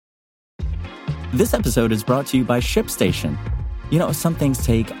This episode is brought to you by ShipStation. You know, some things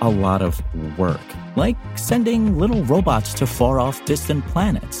take a lot of work, like sending little robots to far-off distant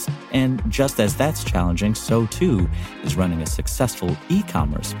planets. And just as that's challenging, so too is running a successful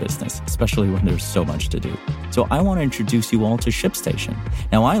e-commerce business, especially when there's so much to do. So I want to introduce you all to ShipStation.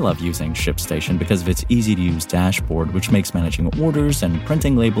 Now, I love using ShipStation because of its easy-to-use dashboard, which makes managing orders and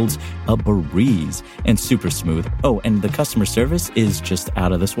printing labels a breeze and super smooth. Oh, and the customer service is just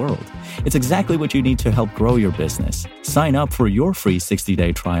out of this world. It's exactly what you need to help grow your business. Sign up for your free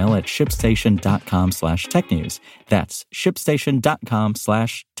 60-day trial at shipstation.com/technews. That's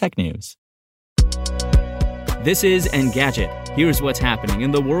shipstation.com/technews. This is Engadget. Here's what's happening in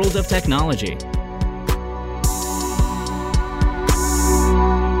the world of technology.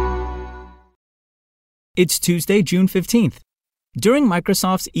 It's Tuesday, June 15th. During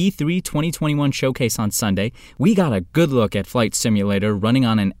Microsoft's E3 2021 showcase on Sunday, we got a good look at Flight Simulator running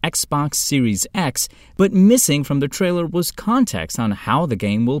on an Xbox Series X, but missing from the trailer was context on how the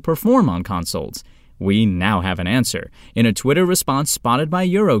game will perform on consoles. We now have an answer. In a Twitter response spotted by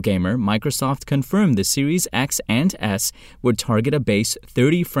Eurogamer, Microsoft confirmed the Series X and S would target a base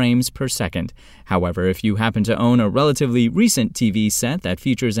 30 frames per second. However, if you happen to own a relatively recent TV set that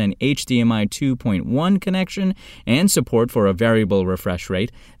features an HDMI 2.1 connection and support for a variable refresh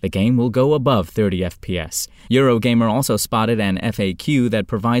rate, the game will go above 30 FPS. Eurogamer also spotted an FAQ that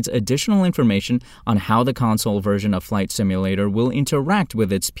provides additional information on how the console version of Flight Simulator will interact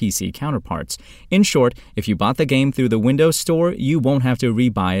with its PC counterparts. In short, if you bought the game through the Windows Store, you won't have to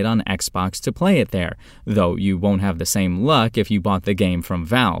rebuy it on Xbox to play it there, though you won't have the same luck if you bought the game from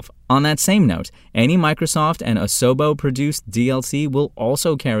Valve. On that same note, any Microsoft and Asobo-produced DLC will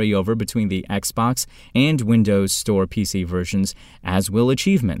also carry over between the Xbox and Windows Store PC versions, as will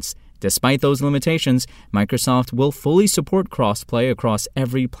achievements. Despite those limitations, Microsoft will fully support crossplay across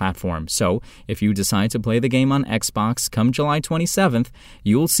every platform, so if you decide to play the game on Xbox come July 27th,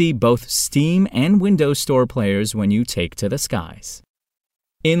 you'll see both Steam and Windows Store players when you take to the skies.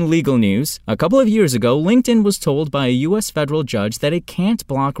 In legal news, a couple of years ago, LinkedIn was told by a U.S. federal judge that it can't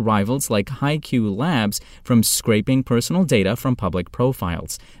block rivals like HiQ Labs from scraping personal data from public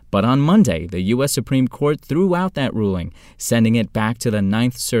profiles. But on Monday, the U.S. Supreme Court threw out that ruling, sending it back to the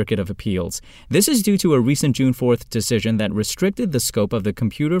Ninth Circuit of Appeals. This is due to a recent June 4th decision that restricted the scope of the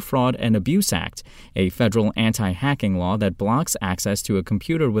Computer Fraud and Abuse Act, a federal anti-hacking law that blocks access to a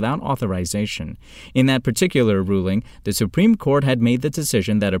computer without authorization. In that particular ruling, the Supreme Court had made the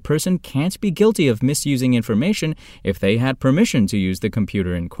decision that a person can't be guilty of misusing information if they had permission to use the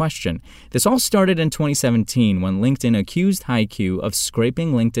computer in question. This all started in 2017 when LinkedIn accused HiQ of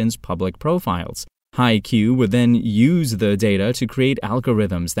scraping LinkedIn's public profiles. HiQ would then use the data to create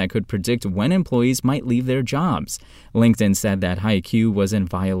algorithms that could predict when employees might leave their jobs. LinkedIn said that HiQ was in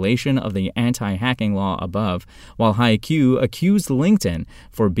violation of the anti-hacking law above, while HiQ accused LinkedIn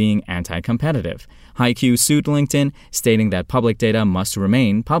for being anti-competitive. HiQ sued LinkedIn, stating that public data must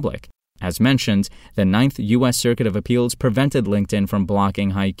remain public. As mentioned, the Ninth U.S. Circuit of Appeals prevented LinkedIn from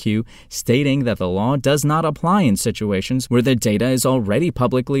blocking HiQ, stating that the law does not apply in situations where the data is already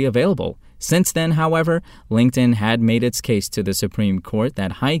publicly available. Since then, however, LinkedIn had made its case to the Supreme Court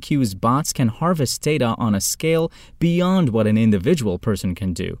that HiQ's bots can harvest data on a scale beyond what an individual person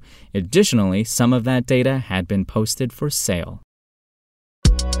can do. Additionally, some of that data had been posted for sale.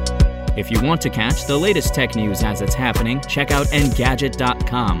 If you want to catch the latest tech news as it's happening, check out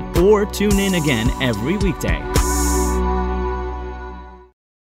Engadget.com or tune in again every weekday.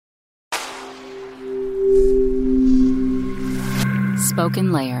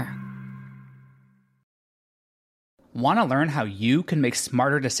 Spoken Layer. Want to learn how you can make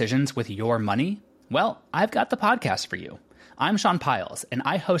smarter decisions with your money? Well, I've got the podcast for you. I'm Sean Piles, and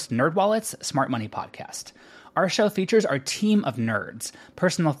I host NerdWallet's Smart Money Podcast. Our show features our team of nerds,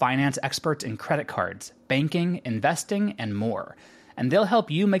 personal finance experts in credit cards, banking, investing, and more. And they'll help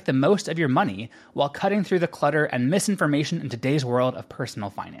you make the most of your money while cutting through the clutter and misinformation in today's world of personal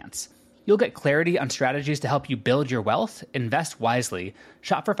finance. You'll get clarity on strategies to help you build your wealth, invest wisely,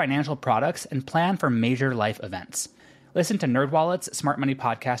 shop for financial products, and plan for major life events. Listen to NerdWallet's Smart Money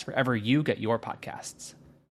Podcast wherever you get your podcasts.